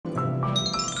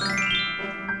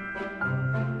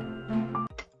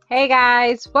Hey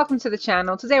guys, welcome to the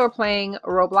channel. Today we're playing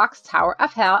Roblox Tower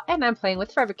of Hell and I'm playing with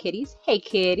Forever Kitties. Hey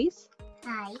kitties.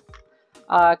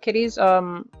 Hi. Kitties,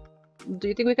 do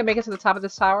you think we can make it to the top of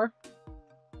this tower?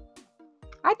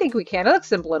 I think we can. It looks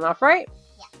simple enough, right?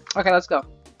 Yeah. Okay, let's go.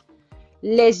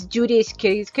 Let's do this,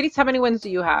 kitties. Kitties, how many wins do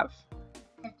you have?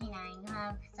 59. You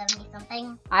have 70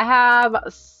 something? I have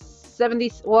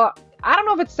 70, well, I don't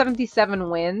know if it's 77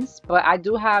 wins, but I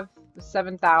do have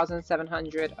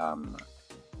 7,700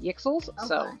 Yixels, Oh,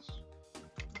 so.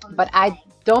 gosh. But I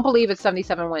don't believe it's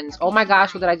 77 wins. Oh my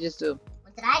gosh, what did I just do?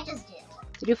 What did I just do?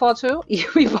 Did you fall too?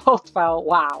 We both fell.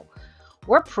 Wow.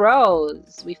 We're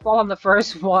pros. We fall on the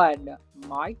first one.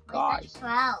 My gosh. We're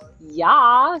pros.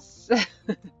 Yes.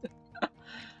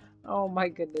 Oh my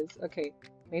goodness. Okay.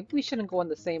 Maybe we shouldn't go on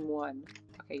the same one.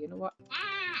 Okay, you know what?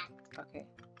 Ah! Okay.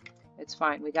 It's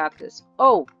fine. We got this.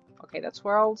 Oh! Okay, that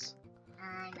swirls.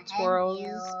 I'm ahead Swirls. of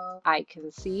you. I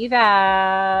can see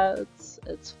that.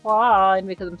 It's fine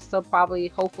because I'm still probably,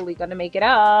 hopefully, gonna make it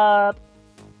up.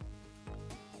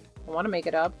 I want to make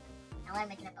it up. I want to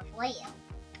make it up before you.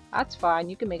 That's fine.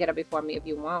 You can make it up before me if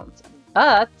you want.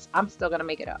 But I'm still gonna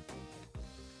make it up.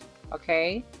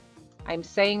 Okay? I'm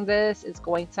saying this is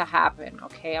going to happen.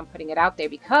 Okay? I'm putting it out there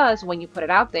because when you put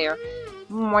it out there,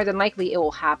 more than likely it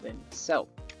will happen. So,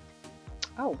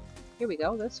 oh, here we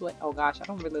go. This way. Oh gosh, I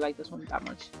don't really like this one that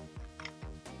much.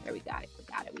 There, we got it. We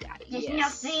got it. We got it. There's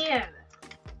Yes. no fear.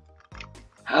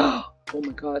 Oh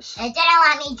my gosh. It didn't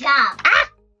let me jump. Ah!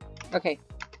 Okay.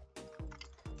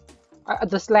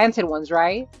 The slanted ones,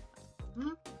 right? Hmm?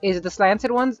 Is it the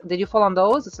slanted ones? Did you fall on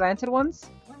those? The slanted ones?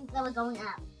 Ones that were going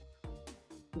up.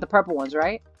 The purple ones,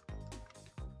 right?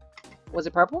 Was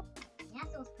it purple? Yes,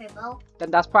 it was purple. Then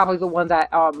that's probably the one that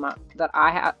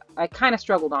I kind of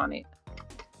struggled on it.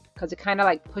 Because it kind of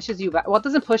like pushes you back. Well, it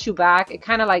doesn't push you back. It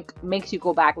kind of like makes you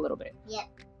go back a little bit. Yep.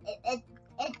 It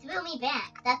threw me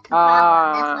back. That's the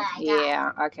problem. That's what I got.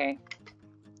 Yeah, okay.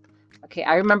 Okay,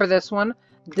 I remember this one.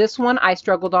 This one I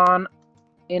struggled on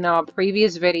in a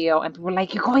previous video. And people were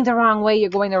like, you're going the wrong way. You're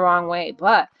going the wrong way.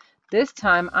 But this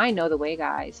time I know the way,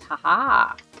 guys.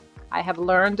 Haha. I have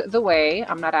learned the way.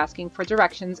 I'm not asking for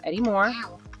directions anymore.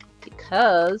 Ow.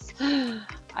 Because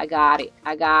I got it.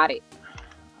 I got it.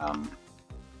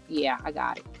 Yeah, I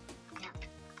got it.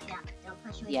 Yeah. Don't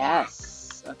push me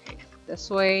Yes. Okay. This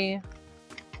way.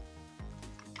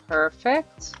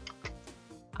 Perfect.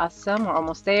 Awesome. We're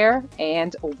almost there.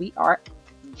 And we are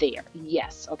there.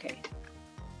 Yes. Okay.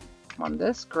 I'm on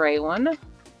this gray one.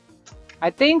 I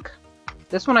think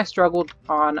this one I struggled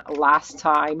on last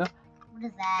time. back. What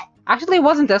is that? Actually, it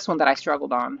wasn't this one that I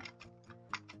struggled on.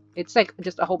 It's like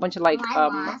just a whole bunch of like Oh,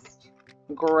 I lost.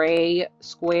 gray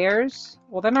squares.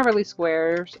 Well, they're not really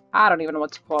squares. I don't even know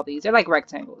what to call these. They're like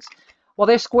rectangles. Well,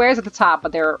 they're squares at the top,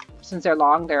 but since they're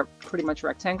long, they're pretty much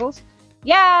rectangles.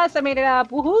 Yes, I made it up.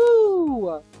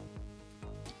 Woohoo!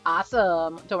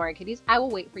 Awesome. Don't worry, kitties. I will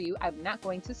wait for you. I'm not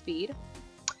going to speed.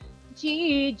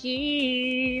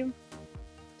 GG.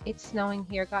 It's snowing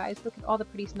here, guys. Look at all the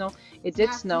pretty snow. It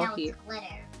did snow here. It's glitter.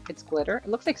 It's glitter. It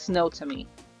looks like snow to me.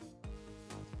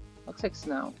 Looks like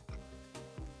snow.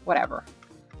 Whatever.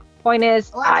 Point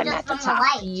is, Well, I'm just at the from the top.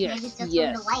 light. Maybe Yes, it's just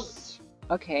yes. from the light.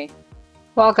 Okay.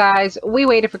 Well, guys, we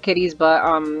waited for Kitties, but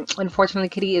unfortunately,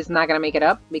 Kitty is not gonna make it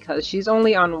up because she's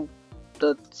only on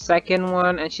the second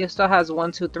one, and she still has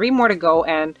 1, 2, 3 more to go,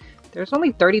 and there's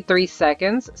only 33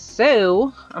 seconds.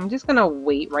 So I'm just gonna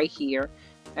wait right here,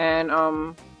 and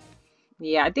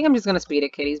yeah, I think I'm just gonna speed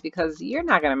it, Kitties, because you're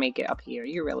not gonna make it up here.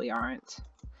 You really aren't.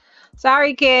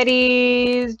 Sorry,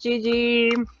 Kitties.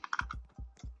 GG.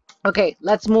 Okay,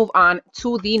 let's move on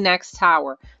to the next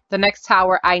tower. The next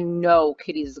tower, I know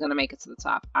Kitties is going to make it to the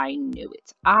top. I knew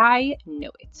it. I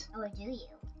know it. Or do you?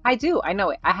 I do. I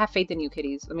know it. I have faith in you,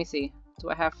 Kitties. Let me see. Do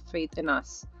I have faith in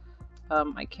us?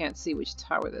 I can't see which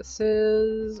tower this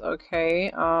is.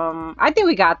 Okay. I think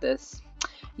we got this.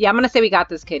 Yeah, I'm going to say we got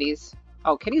this, Kitties.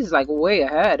 Oh, Kitties is like way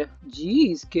ahead.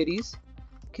 Jeez, Kitties.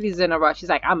 Kitties in a rush. She's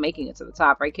like, I'm making it to the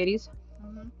top, right, Kitties?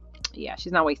 Mm-hmm. Yeah,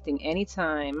 she's not wasting any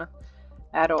time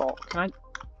at all. Can I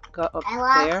go up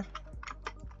there?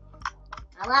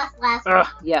 I lost last Ugh,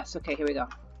 one. yes. Okay, here we go.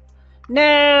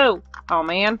 No! Oh,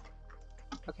 man.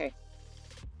 Okay.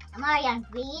 I'm already on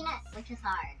green, which is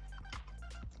hard.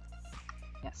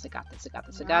 Yes, I got this. I got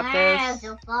this. I got this.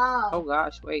 Don't fall. Oh,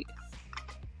 gosh. Wait.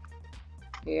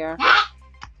 Here.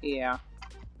 Yeah.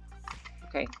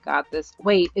 Okay, got this.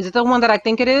 Wait, is it the one that I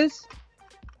think it is?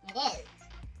 It is.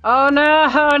 Oh, no.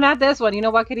 Not this one. You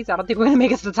know what, kitties? I don't think we're going to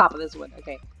make it to the top of this one.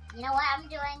 Okay. You know what I'm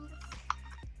doing?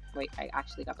 Wait, I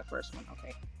actually got the first one.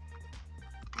 Okay.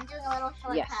 I'm doing a little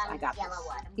shortcut Yes, I on got this yellow this.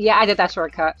 one. Yeah, I did that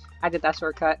shortcut. I did that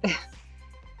shortcut.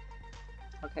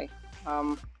 Okay.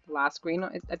 Last green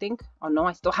one, I think. Oh no,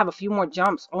 I still have a few more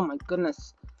jumps. Oh my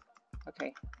goodness.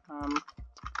 Okay.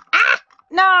 Ah!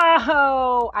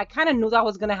 No! I kind of knew that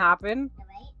was gonna happen.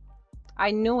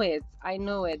 I knew it. I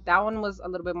knew it. That one was a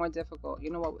little bit more difficult.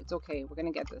 You know what? It's okay. We're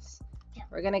gonna get this.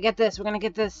 We're gonna get this. We're gonna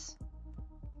get this.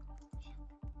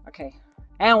 Okay.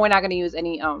 And we're not gonna use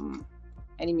any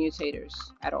mutators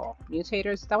at all.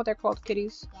 Mutators? Is that what they're called,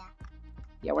 kitties? Yeah.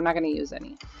 Yeah, we're not gonna use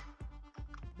any.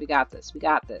 We got this. We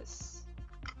got this.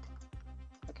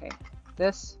 Okay.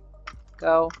 This.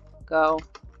 Go. Go.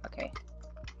 Okay.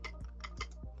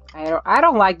 I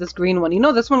don't like this green one. You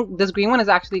know, this green one is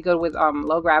actually good with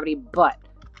low gravity, but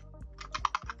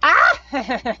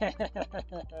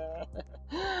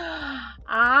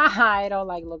I don't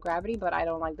like low gravity, but I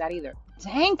don't like that either.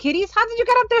 Dang, kitties, how did you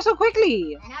get up there so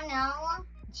quickly? I don't know.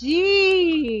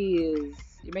 Jeez,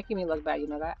 you're making me look bad. You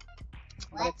know that?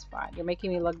 What? But it's fine. You're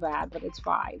making me look bad, but it's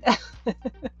fine.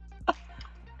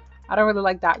 I don't really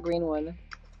like that green one.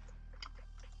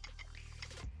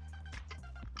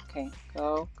 Okay,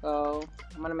 go, go.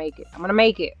 I'm gonna make it. I'm gonna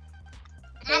make it.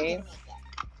 Okay. I'm gonna make it.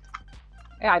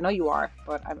 Yeah, I know you are,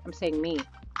 but I'm saying me.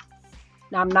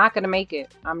 No, I'm not gonna make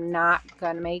it. I'm not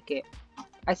gonna make it.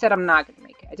 I said I'm not gonna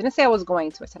make it. I didn't say I was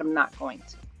going to. I said I'm not going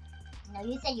to. No,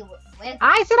 you said you were.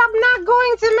 I said I'm not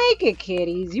going to make it,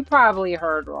 kitties. You probably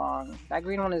heard wrong. That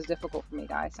green one is difficult for me,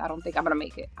 guys. I don't think I'm gonna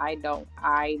make it. I don't.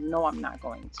 I know I'm not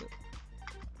going to.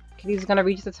 Kitty's gonna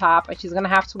reach the top, and she's gonna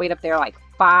have to wait up there like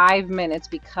 5 minutes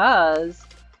because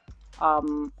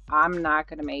I'm not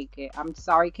gonna make it. I'm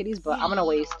sorry, kitties, but I'm gonna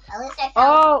waste.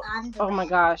 Oh my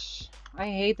gosh, I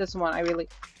hate this one. I really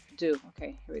do.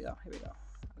 Okay, here we go. Here we go.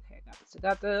 Okay, I got this. I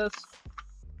got this.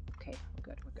 Okay, we're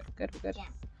good. We're good. We're good.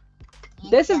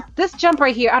 We're good. This jump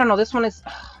right here. I don't know. This one is.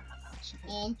 Oh my gosh.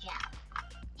 And jump.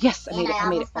 Yes, I made it. I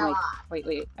made it. Oh my. Wait,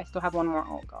 wait. I still have one more.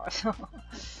 Oh gosh.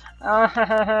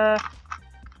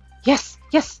 Yes,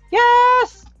 yes,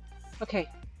 yes. Okay.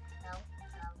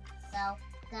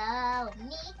 Go,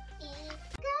 Mickey,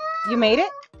 go. You made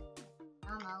it?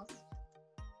 Almost.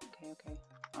 Okay, okay.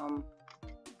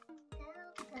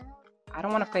 I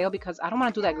don't want to fail because I don't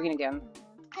want to do that green again.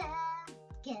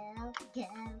 Go, go.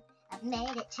 I've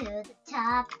made it to the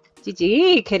top.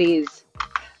 GG, kitties.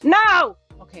 No!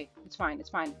 Okay, it's fine, it's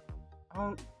fine.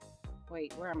 Oh,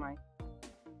 wait, where am I?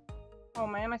 Oh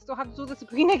man, I still have to do this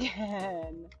green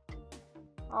again.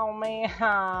 Oh man.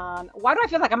 Why do I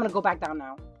feel like I'm gonna go back down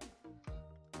now?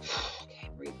 Okay,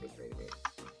 breathe, breathe, breathe, breathe.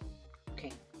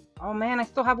 Okay. Oh man, I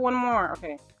still have one more.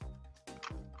 Okay.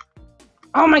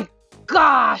 Oh my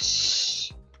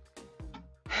gosh!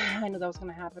 I knew that was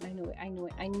gonna happen. I knew it. I knew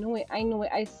it. I knew it. I knew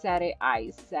it. I said it.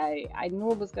 I said it. I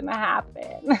knew it was gonna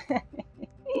happen.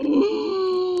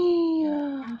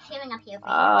 I'm cheering up here for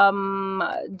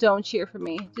you. Don't cheer for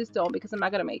me. Just don't, because I'm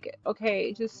not gonna make it.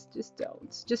 Okay, just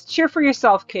don't. Just cheer for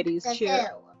yourself, kitties. Says cheer.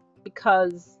 who?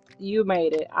 Because you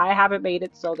made it. I haven't made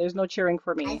it, so there's no cheering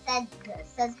for me. I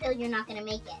says who, you're not gonna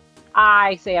make it.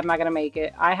 I say I'm not gonna make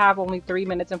it. I have only 3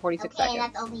 minutes and 46 seconds. Okay,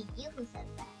 that's only you who says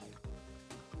that.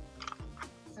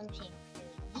 So I'm cheering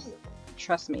for you.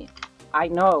 Trust me. I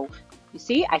know. You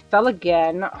see, I fell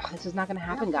again. Oh, this is not gonna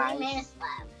happen, guys. 3 minutes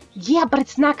left. Yeah, but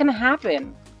it's not gonna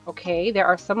happen. Okay, there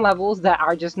are some levels that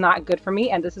are just not good for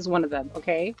me, and this is one of them.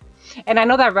 Okay, and I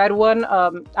know that red one. I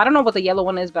don't know what the yellow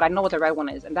one is, but I know what the red one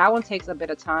is, and that one takes a bit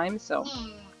of time. So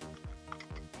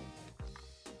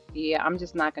yeah, I'm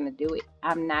just not gonna do it.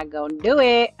 I'm not gonna do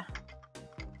it.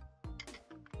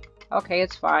 Okay,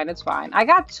 it's fine. It's fine. I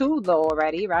got 2 though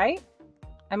already, right?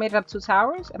 I made it up 2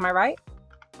 towers. Am I right?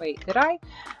 Wait, did I?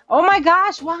 Oh my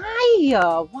gosh! Why?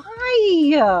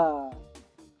 Why?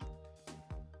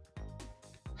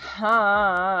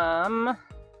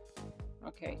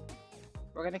 Okay,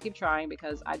 we're gonna keep trying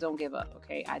because I don't give up.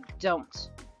 Okay, I don't.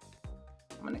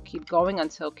 I'm gonna keep going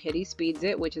until Kitty speeds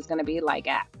it, which is gonna be like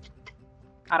at,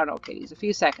 I don't know, kitties, a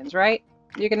few seconds, right?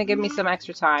 You're gonna give me some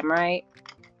extra time, right?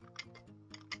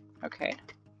 Okay.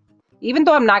 Even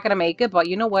though I'm not gonna make it, but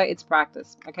you know what? It's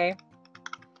practice, okay?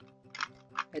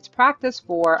 It's practice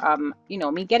for you know,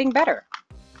 me getting better.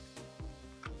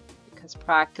 Because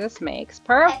practice makes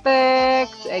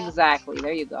perfect. Exactly.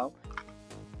 There you go.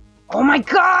 Oh my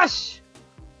gosh!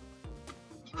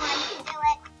 Come on, you can do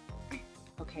it.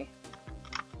 Okay.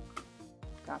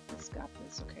 Got this, got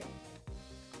this. Okay.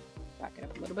 Back it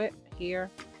up a little bit. Here.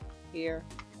 Here.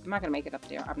 I'm not gonna make it up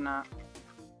there. I'm not.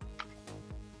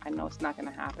 I know it's not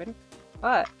gonna happen.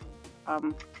 But,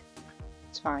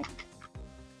 it's fine.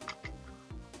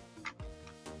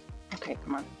 Okay,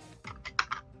 come on.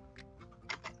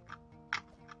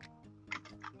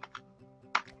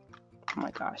 Oh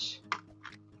my gosh.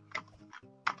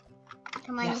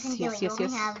 Come on, Yes, you can do yes, it. yes, You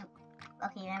only yes. have...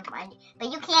 Okay, never mind.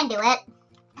 But you can do it.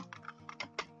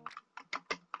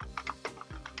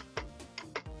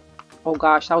 Oh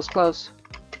gosh, that was close.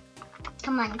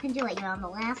 Come on, you can do it. You're on the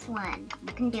last one.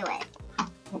 You can do it.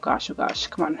 Oh gosh,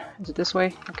 come on. Is it this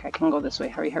way? Okay, I can go this way.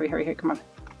 Hurry, hurry, hurry, hurry, come on.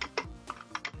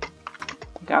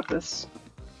 I got this.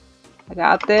 I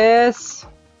got this.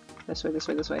 This way, this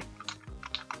way, this way.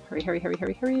 Hurry, hurry, hurry,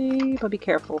 hurry, hurry. But be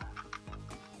careful.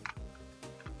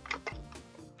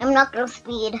 I'm not gonna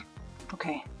speed.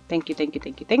 Okay. Thank you, thank you,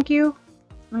 thank you, thank you.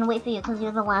 I'm gonna wait for you because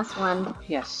you're the last one.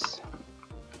 Yes.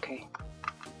 Okay.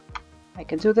 I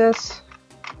can do this.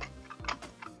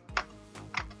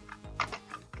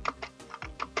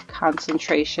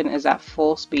 Concentration is at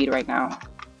full speed right now.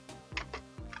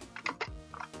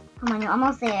 Come on, you're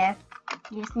almost there.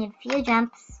 You just need a few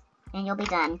jumps, and you'll be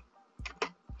done.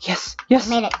 Yes, yes,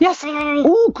 You made it. yes. Hurry, hurry.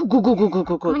 Ooh, go, go, go, go, go,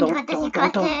 go, go. Come on, you got this, you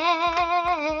got this.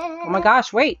 Oh my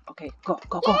gosh, wait. Okay, go,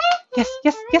 go, go. Yes,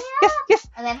 yes, yes, yes, yes.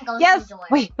 I haven't gone Yes. through the door.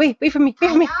 Wait for me, wait for me,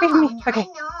 wait for me. Okay. I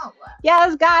know.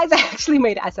 Yes, guys, I actually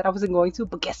made it. I said I wasn't going to,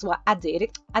 but guess what? I did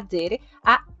it. I did it.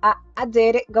 I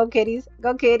did it. Go kitties.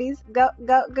 Go kitties. Go,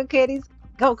 go, go kitties.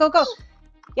 Go, go, go.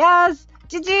 Yes.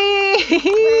 GG. We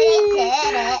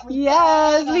did it.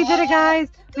 Yes, we did it, guys.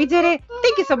 We did it.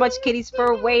 Thank you so much, kitties,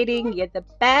 for waiting. You're the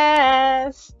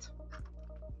best.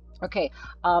 Okay,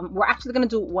 we're actually gonna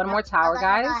do one more tower,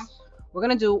 guys. We're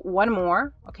gonna do one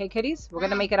more. Okay, kitties. We're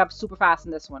gonna make it up super fast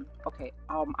in this one. Okay.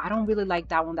 I don't really like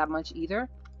that one that much either.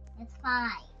 It's fine.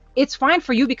 It's fine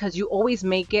for you because you always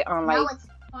make it on like. No, it's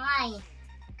fine.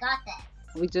 Got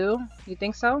this. We do? You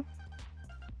think so?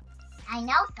 I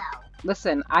know so.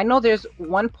 Listen, I know there's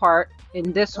one part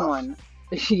in this one.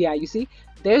 Yeah, you see?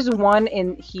 There's one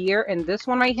in here and this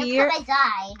one right here. Just because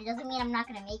I died, it doesn't mean I'm not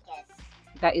gonna make it.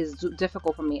 That is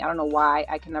difficult for me. I don't know why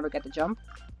I can never get the jump.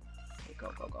 Okay,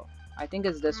 go, go, go. I think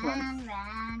it's this one.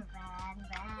 Run.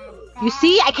 You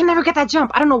see? I can never get that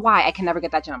jump. I don't know why I can never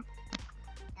get that jump.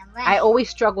 I'm I always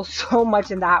struggle so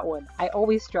much in that one. I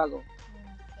always struggle.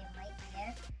 Right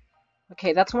here.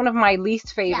 Okay, that's one of my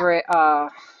least favorite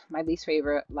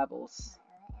levels.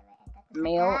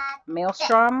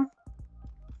 Maelstrom.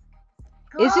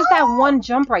 It's just that one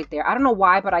jump right there. I don't know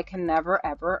why, but I can never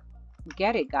ever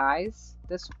get it, guys.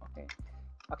 This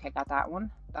okay, got that one.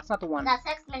 That's not the one. We got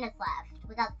 6 minutes left.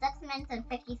 We got 6 minutes and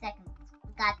 50 seconds.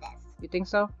 We got this. You think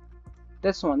so?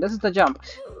 This one. This is the jump.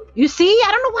 You see?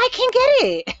 I don't know why I can't get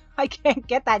it. I can't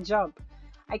get that jump.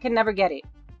 I can never get it.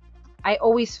 I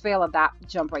always fail at that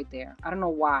jump right there. I don't know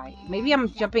why. Maybe I'm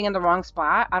jumping in the wrong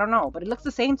spot. I don't know. But it looks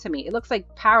the same to me. It looks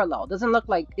like parallel. It doesn't look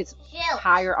like it's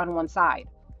higher on one side.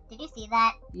 Did you see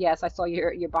that? Yes, I saw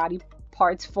your body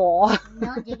parts fall.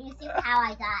 No, did you see how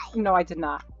I died? No, I did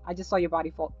not. I just saw your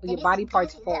body fall. Your body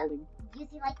parts falling. Do you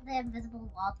see like the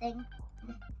invisible wall thing?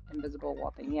 Invisible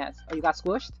wall thing, yes. Oh, you got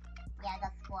squished? Yeah,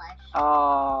 that's squished.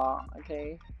 Oh,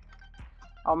 okay.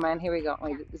 Oh man, here we go.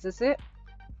 Wait, is this it?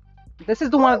 This is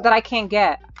the one that I can't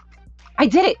get. I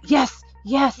did it! Yes!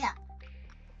 Yes! Yeah.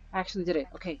 I actually did it.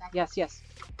 Okay, yes, yes.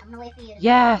 I'm gonna wait for you.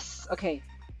 Yes! Okay.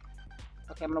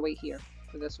 Okay, I'm gonna wait here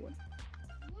for this one.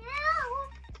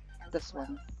 No. This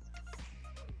one.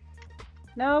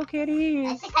 No, kitties!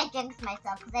 I think I jinxed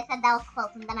myself because I said that was close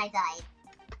and then I died.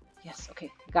 Yes,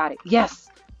 okay. Got it. Yes!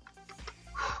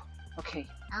 Okay.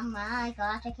 Oh my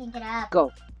gosh, I can't get up.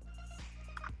 Go.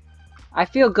 I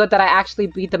feel good that I actually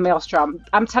beat the Maelstrom.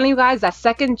 I'm telling you guys, that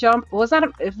second jump was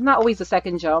it's not always the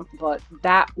second jump, but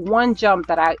that one jump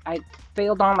that I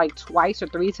failed on like twice or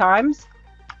 3 times.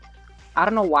 I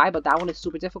don't know why, but that one is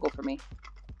super difficult for me.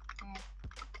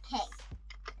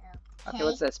 Okay,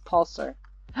 what's this? Pulsar.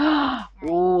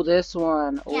 Ooh, this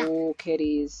one. Oh,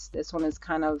 kitties. This one is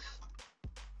kind of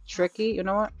tricky. You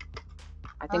know what?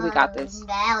 I think we got this.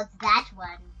 No, it's that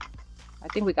one. I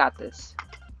think we got this.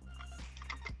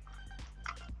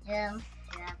 Jump,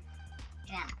 jump,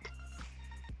 jump.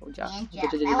 Oh, jump. And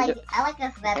jump. I like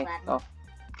this red one. Oh.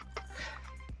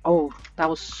 Oh, that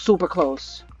was super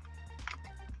close.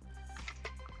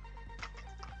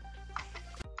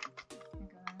 Oh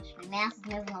gosh, my mouse is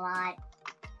moving a lot.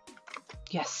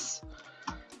 Yes.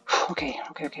 Okay,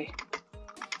 okay, okay.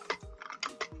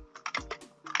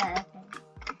 Perfect.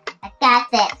 I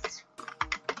got this.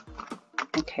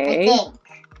 Okay. I think.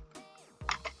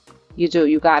 You do.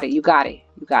 You got it. You got it.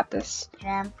 You got this.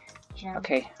 Jump, jump,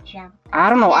 okay. Jump. I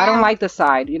don't know. Jump. I don't like this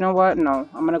side. You know what? No.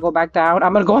 I'm going to go back down.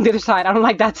 I'm going to go on the other side. I don't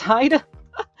like that side.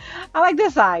 I like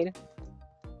this side.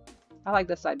 I like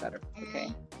this side better.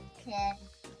 Okay. I can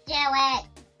do it.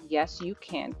 Yes, you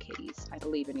can, kitties. I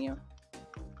believe in you.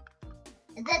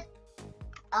 Is it?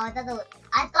 Oh, I thought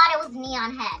it was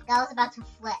neon head. That was about to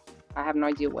flip. I have no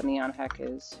idea what neon heck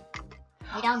is.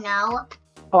 I don't know.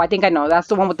 Oh, I think I know. That's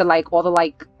the one with the like all the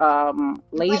like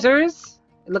lasers.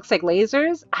 It looks like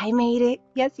lasers. I made it.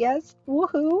 Yes, yes.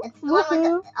 Woohoo! It's the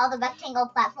one with all the rectangle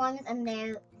platforms, and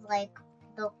there's like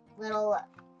the little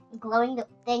glowing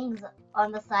things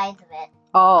on the sides of it.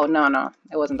 Oh no, no,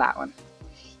 it wasn't that one.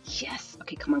 Yes.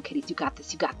 Okay, come on, kitties. You got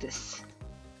this. You got this.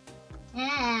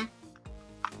 Yeah.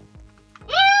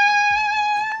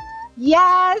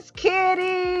 Yes,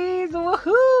 kitties!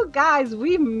 Woohoo! Guys,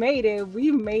 we made it.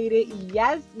 We made it.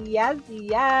 Yes, yes,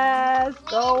 yes.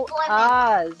 Go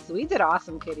us. We did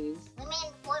awesome, kitties. We made it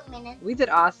in 4 minutes. We did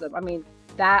awesome. I mean,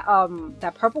 that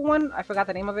purple one, I forgot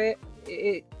the name of it.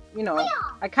 It you know,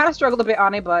 I kind of struggled a bit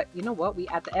on it, but you know what?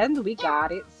 At the end we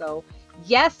got it. So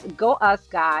yes, go us,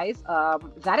 guys.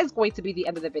 That is going to be the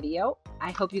end of the video.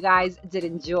 I hope you guys did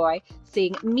enjoy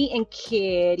seeing me and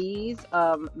kitties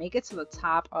make it to the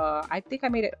top. I think I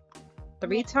made it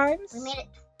 3 times. We made it.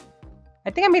 I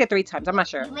think I made it 3 times. I'm not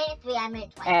sure. You made it 3. I made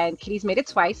it twice. And kitties made it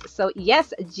twice. So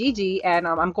yes, GG. And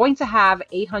I'm going to have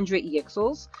 800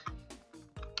 yixels.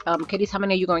 Kitties, how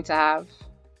many are you going to have?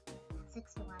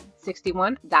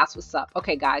 61. That's what's up.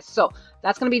 Okay, guys, so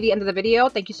that's gonna be the end of the video.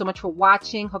 Thank you so much for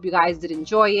watching. Hope you guys did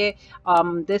enjoy it.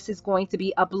 This is going to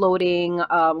be uploading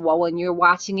well, when you're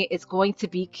watching it, it's going to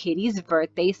be Kitty's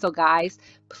birthday. So guys,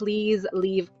 please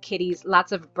leave Kitty's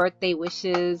lots of birthday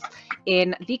wishes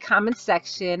in the comment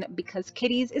section, because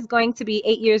Kitty's is going to be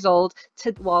 8 years old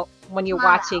when you're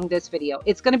watching this video.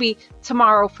 It's going to be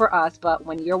tomorrow for us, but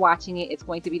when you're watching it, it's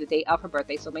going to be the day of her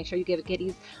birthday. So make sure you give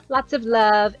Kitty's lots of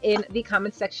love in the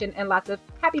comment section and lots of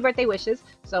happy birthday wishes.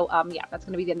 So yeah, that's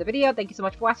going to be the end of the video. Thank you so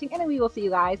much for watching, and then we will see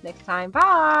you guys next time.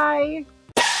 Bye!